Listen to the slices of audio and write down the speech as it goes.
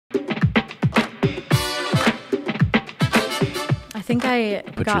think I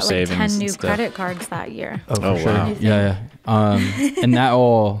got like 10 new credit cards that year. Oh sure. Wow. Yeah. And that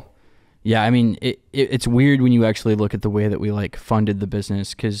all, yeah, I mean, it's weird when you actually look at the way that we like funded the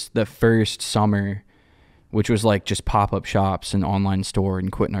business, because the first summer, which was like just pop-up shops and online store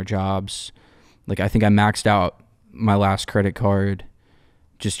and quitting our jobs, like I think I maxed out my last credit card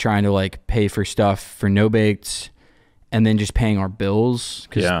just trying to like pay for stuff for NoBaked, and then just paying our bills,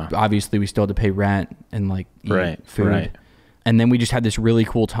 because obviously we still had to pay rent and like eat food. And then we just had this really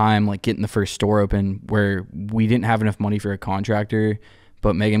cool time like getting the first store open, where we didn't have enough money for a contractor,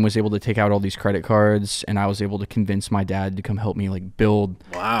 but Megan was able to take out all these credit cards, and I was able to convince my dad to come help me like build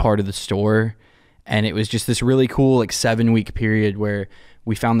part of the store. And it was just this really cool like 7-week period where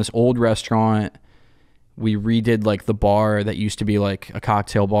we found this old restaurant. We redid like the bar that used to be like a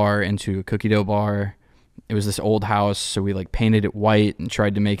cocktail bar into a cookie dough bar. It was this old house, so we like painted it white and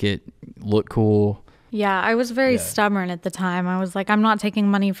tried to make it look cool. Yeah, I was very stubborn at the time. I was like, I'm not taking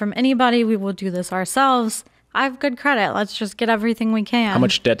money from anybody. We will do this ourselves. I have good credit. Let's just get everything we can. How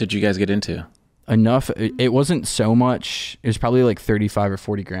much debt did you guys get into? Enough. It wasn't so much. It was probably like 35 or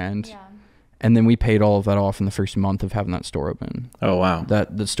 40 grand. Yeah. And then we paid all of that off in the first month of having that store open. Oh, wow.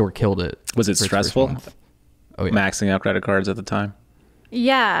 The store killed it. Was it stressful? Oh, yeah. Maxing out credit cards at the time?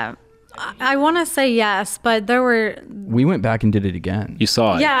 Yeah. I want to say yes, but we went back and did it again. You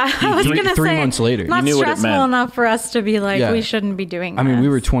saw it. Yeah, I was going to say 3 months later. Not stressful enough for us to be like, we shouldn't be doing this. I mean, we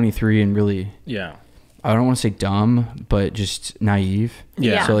were 23 and really, I don't want to say dumb, but just naive.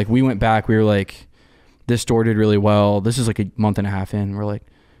 Yeah. So like we went back, we were like, this store did really well. This is like a month and a half in. We're like,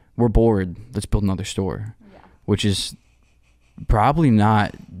 we're bored. Let's build another store, which is probably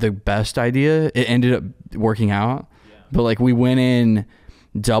not the best idea. It ended up working out, but like we went in,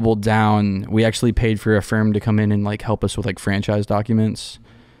 doubled down. We actually paid for a firm to come in and like help us with like franchise documents.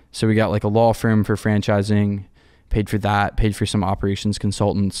 So we got like a law firm for franchising, paid for that, paid for some operations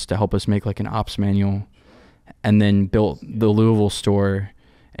consultants to help us make like an ops manual, and then built the Louisville store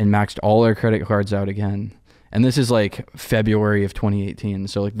and maxed all our credit cards out again. And this is like February of 2018.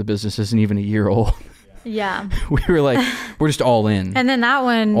 So like the business isn't even a year old. Yeah. We were like, we're just all in. And then that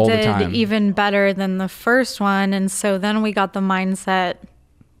one did even better than the first one. And so then we got the mindset,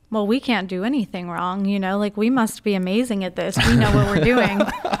 well, we can't do anything wrong, you know, like we must be amazing at this. We know what we're doing.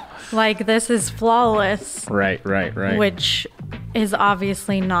 Like this is flawless. Right. Which is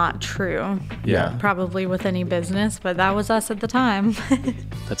obviously not true. Yeah. Probably with any business, but that was us at the time.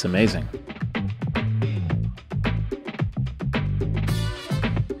 That's amazing.